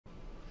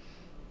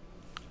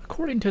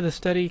According to the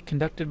study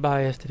conducted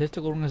by a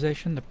statistical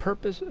organization, the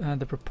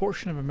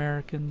proportion of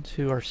Americans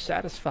who are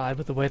satisfied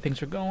with the way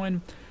things are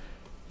going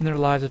in their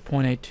lives is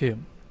 0.82.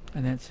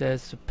 And then it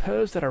says,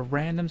 suppose that a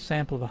random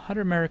sample of 100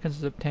 Americans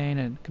is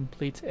obtained and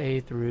completes A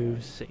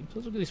through C. So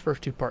let's look at these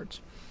first two parts.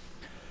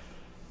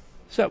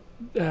 So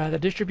the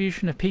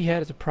distribution of p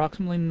hat is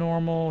approximately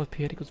normal if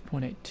p hat equals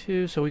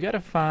 0.82. So we got to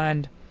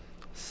find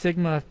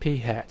sigma of p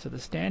hat. So the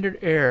standard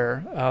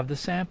error of the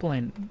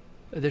sampling,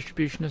 the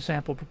distribution of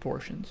sample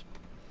proportions.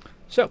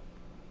 So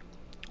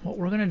what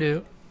we're going to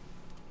do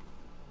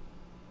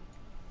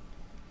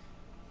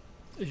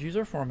is use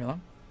our formula,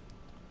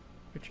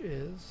 which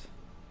is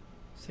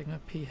sigma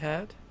p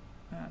hat.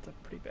 That's a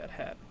pretty bad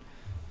hat.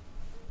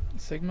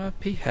 Sigma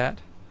p hat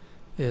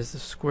is the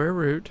square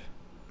root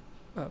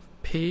of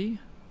p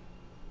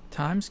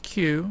times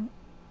q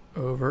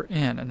over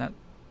n, and that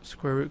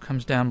square root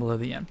comes down below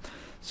the n.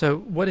 So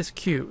what is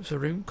q? So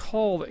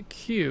recall that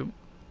q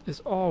is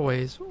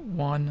always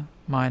 1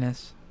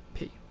 minus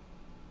p.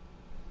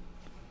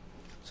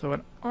 So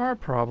in our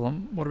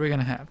problem, what are we going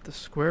to have? The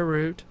square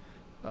root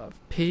of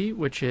p,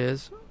 which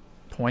is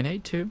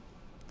 0.82.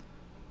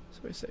 So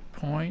we say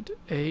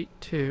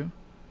 0.82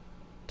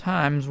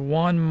 times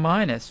 1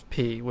 minus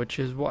p, which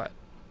is what?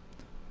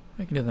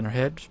 We can do that in our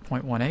head, just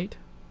 0.18.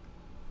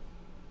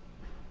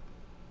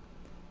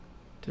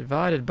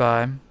 Divided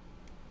by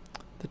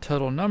the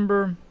total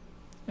number,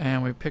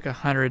 and we pick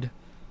 100.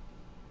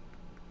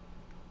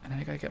 And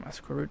I gotta get my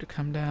square root to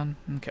come down.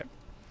 Okay.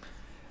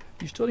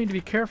 You still need to be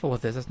careful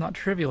with this. It's not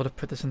trivial to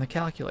put this in the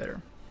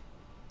calculator.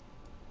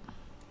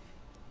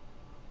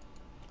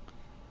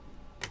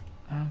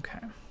 Okay.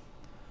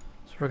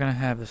 So we're going to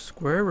have the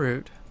square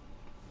root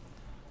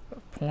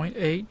of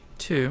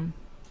 0.82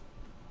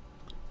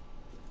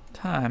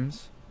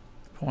 times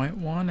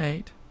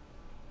 0.18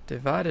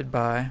 divided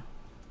by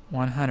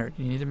 100.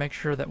 You need to make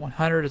sure that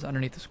 100 is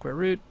underneath the square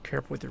root.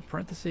 Careful with your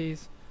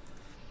parentheses.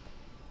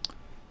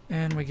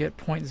 And we get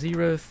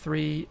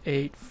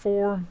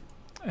 0.0384.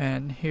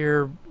 And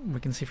here we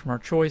can see from our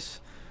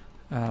choice,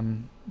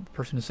 the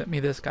person who sent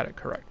me this got it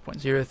correct,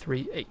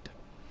 0.038.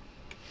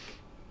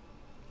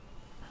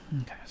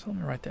 Okay, so let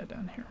me write that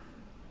down here.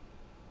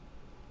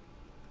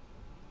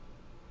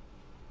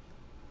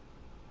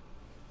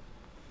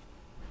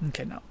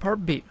 Okay, now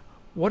part B.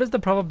 What is the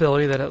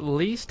probability that at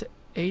least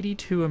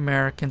 82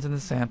 Americans in the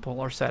sample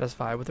are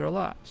satisfied with their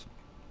lives?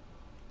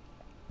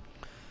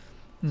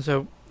 And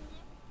so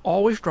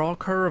always draw a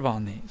curve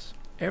on these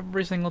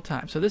every single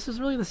time. So this is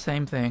really the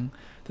same thing.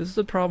 This is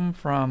a problem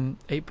from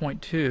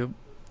 8.2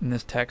 in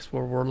this text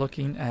where we're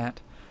looking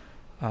at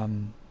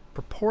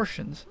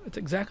proportions. It's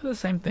exactly the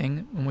same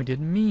thing when we did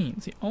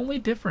means. The only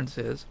difference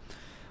is,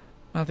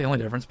 not the only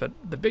difference, but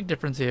the big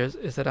difference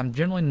is that I'm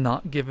generally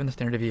not given the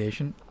standard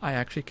deviation. I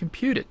actually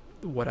compute it,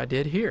 what I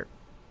did here.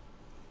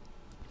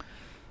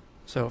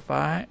 So if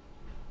I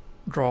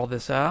draw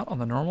this out on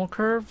the normal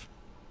curve,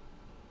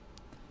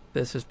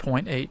 this is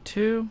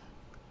 0.82.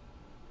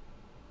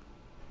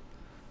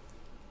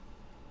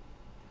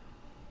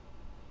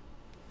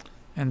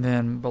 And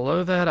then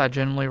below that, I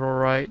generally will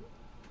write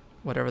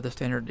whatever the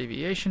standard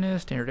deviation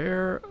is, standard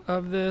error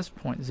of this,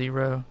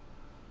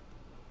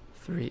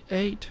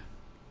 0.038.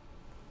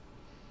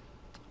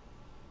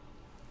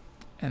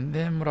 And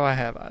then what do I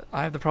have?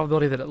 I have the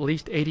probability that at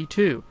least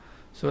 82.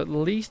 So at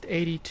least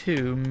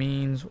 82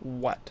 means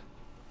what?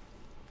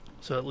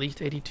 So at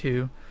least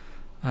 82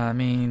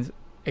 means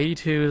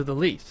 82 is the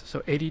least.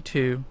 So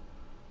 82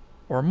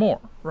 or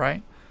more,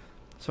 right?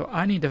 So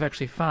I need to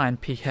actually find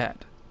p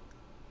hat,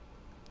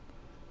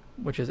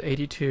 which is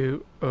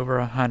 82 over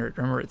 100.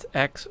 Remember, it's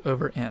x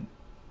over n.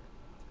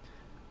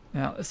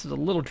 Now, this is a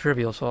little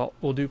trivial, so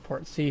we'll do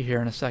part C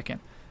here in a second.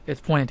 It's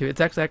 0.82. It's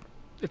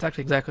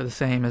actually exactly the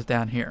same as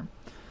down here.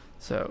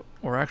 So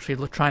we're actually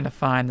trying to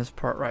find this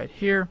part right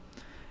here,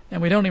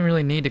 and we don't even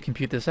really need to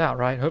compute this out,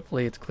 right?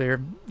 Hopefully it's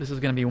clear. This is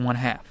going to be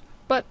 1/2.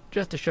 But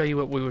just to show you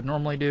what we would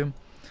normally do,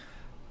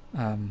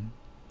 we're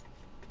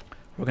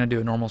going to do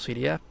a normal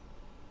CDF.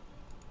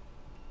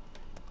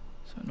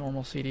 So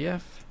normal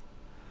CDF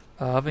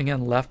of,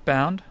 again, left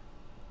bound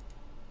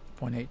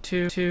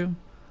 0.82,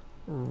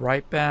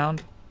 right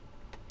bound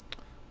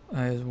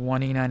is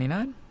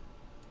 1e99.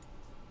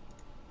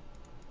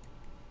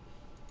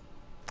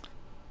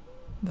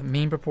 The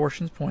mean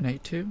proportion is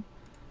 0.82.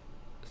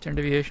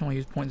 Standard deviation, we'll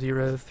use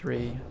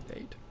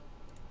 0.038.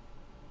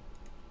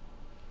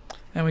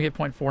 And we get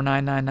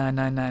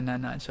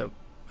 0.4999999. So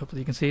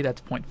hopefully you can see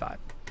that's 0.5.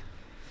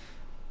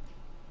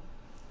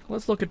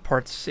 Let's look at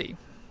part C.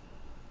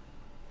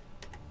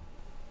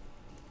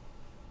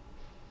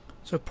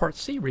 So part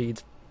C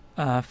reads,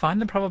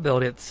 find the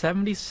probability that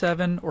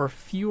 77 or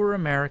fewer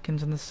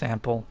Americans in the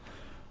sample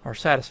are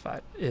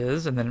satisfied.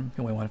 Is, and then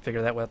we want to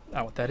figure out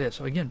what that is.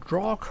 So again,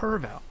 draw a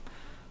curve out.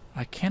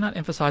 I cannot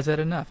emphasize that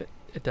enough.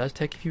 It does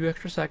take a few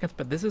extra seconds,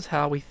 but this is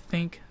how we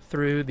think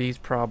through these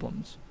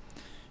problems.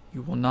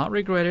 You will not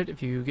regret it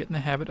if you get in the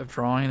habit of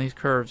drawing these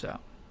curves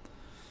out.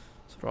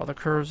 So draw the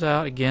curves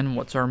out. Again,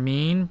 what's our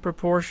mean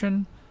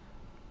proportion?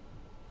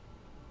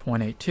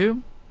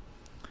 0.82.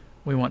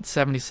 We want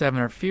 77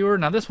 or fewer.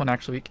 Now this one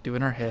actually we can do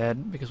in our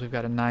head because we've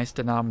got a nice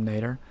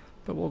denominator,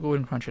 but we'll go ahead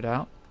and crunch it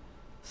out.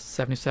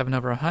 77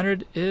 over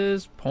 100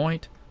 is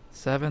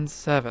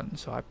 0.77.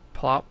 So I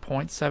plop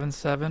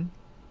 0.77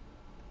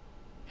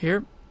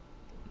 here.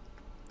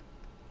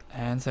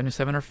 And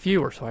 77 or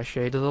fewer, so I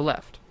shade to the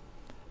left.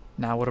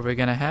 Now what are we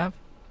going to have?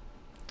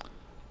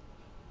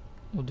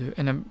 We'll do,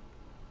 and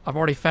I've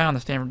already found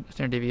the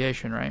standard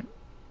deviation, right?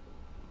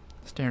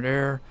 The standard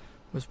error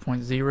was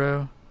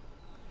 0.038.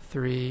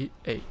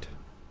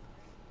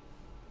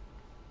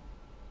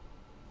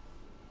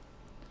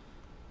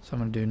 So I'm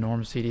going to do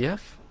norm CDF.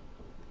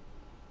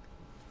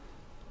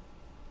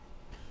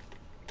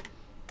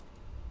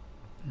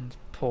 Let's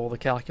pull the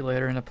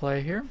calculator into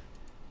play here.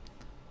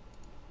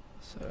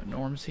 So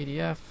norm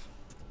CDF.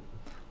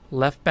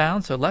 Left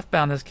bound. So left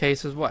bound in this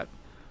case is what?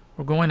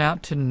 We're going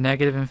out to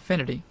negative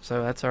infinity.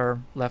 So that's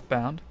our left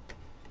bound.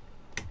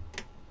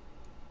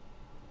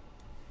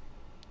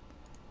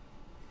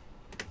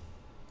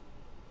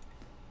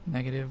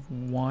 Negative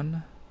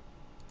 1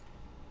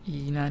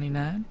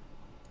 E99,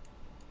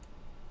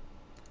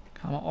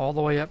 comma, all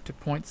the way up to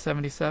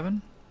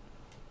 0.77.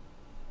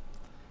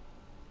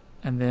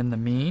 And then the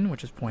mean,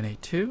 which is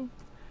 0.82,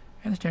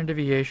 and the standard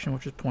deviation,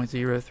 which is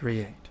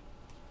 0.038.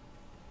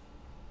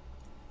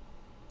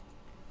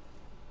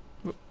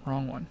 Oop,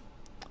 wrong one.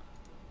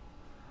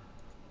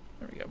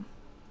 There we go.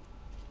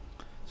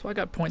 So I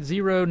got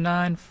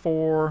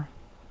 0.094,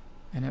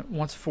 and it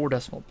wants 4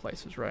 decimal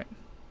places, right?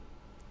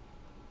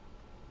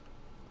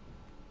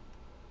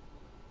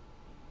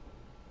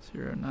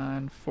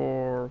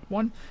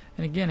 0.941.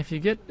 And again, if you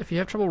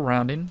have trouble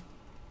rounding,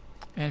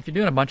 and if you're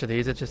doing a bunch of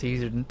these, it's just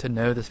easier to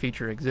know this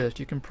feature exists.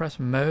 You can press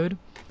mode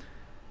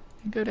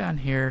and go down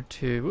here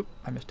to, whoop,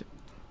 I missed it,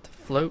 to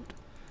float,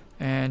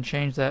 and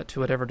change that to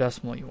whatever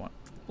decimal you want.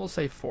 We'll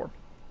say 4.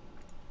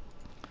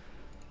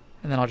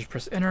 And then I'll just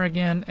press enter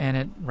again, and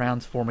it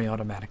rounds for me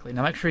automatically.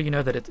 Now make sure you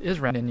know that it is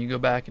rounded, and you go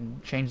back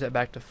and change that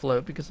back to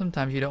float, because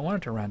sometimes you don't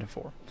want it to round to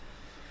 4.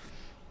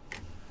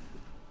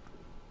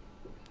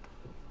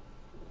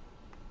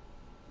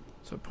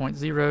 So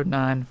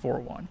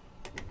 0.0941.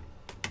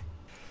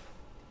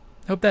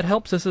 Hope that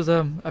helps. This is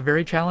a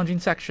very challenging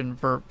section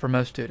for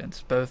most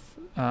students, both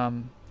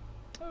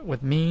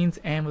with means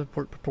and with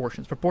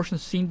proportions.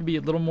 Proportions seem to be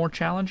a little more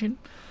challenging.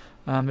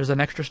 There's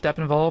an extra step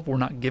involved. We're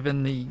not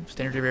given the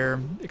standard of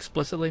error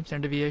explicitly,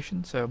 standard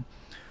deviation, so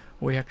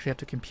we actually have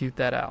to compute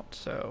that out.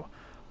 So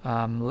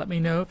let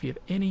me know if you have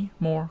any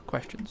more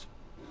questions.